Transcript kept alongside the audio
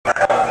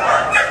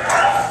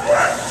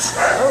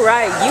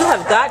Alright, you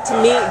have got to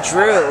meet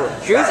Drew.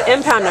 Drew's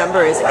impound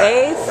number is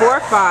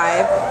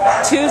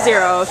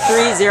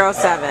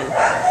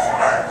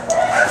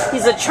A4520307.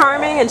 He's a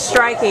charming and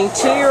striking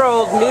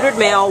 2-year-old neutered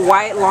male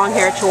white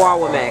long-haired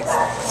Chihuahua mix.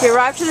 He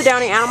arrived to the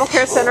Downey Animal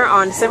Care Center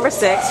on December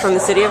 6th from the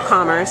City of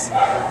Commerce.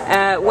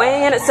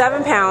 Weighing in at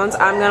 7 pounds,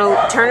 I'm going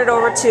to turn it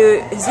over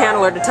to his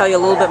handler to tell you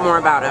a little bit more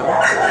about him.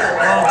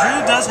 Well,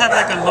 Drew does have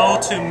like a low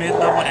to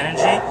mid-level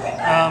energy.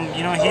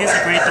 He is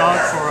a great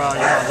dog for a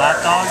lap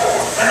dog.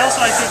 And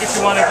also I think if you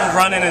want to go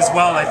running as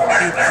well, like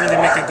he'd really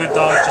make a good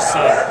dog just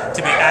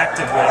to be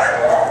active with.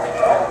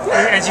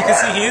 As you can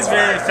see, he is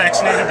very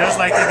affectionate. He does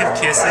like to give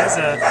kisses.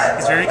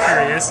 He's very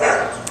curious.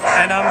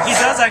 And he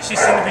does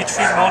actually seem to be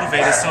treat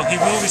motivated, so he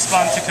will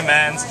respond to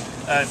commands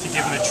if you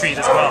give him a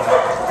treat as well.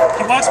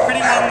 He walks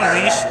pretty well on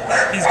the leash.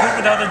 He's good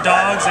with other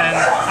dogs, and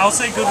I would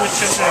say good with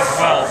children as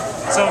well.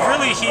 So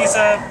really, he's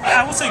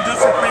I would say good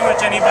for pretty much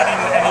anybody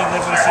in any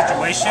living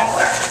situation.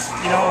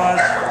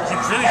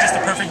 He's really just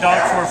a perfect dog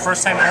for a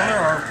first-time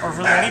owner or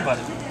really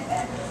anybody.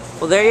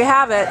 Well, there you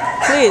have it.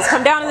 Please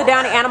come down to the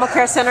Downey Animal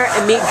Care Center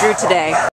and meet Drew today.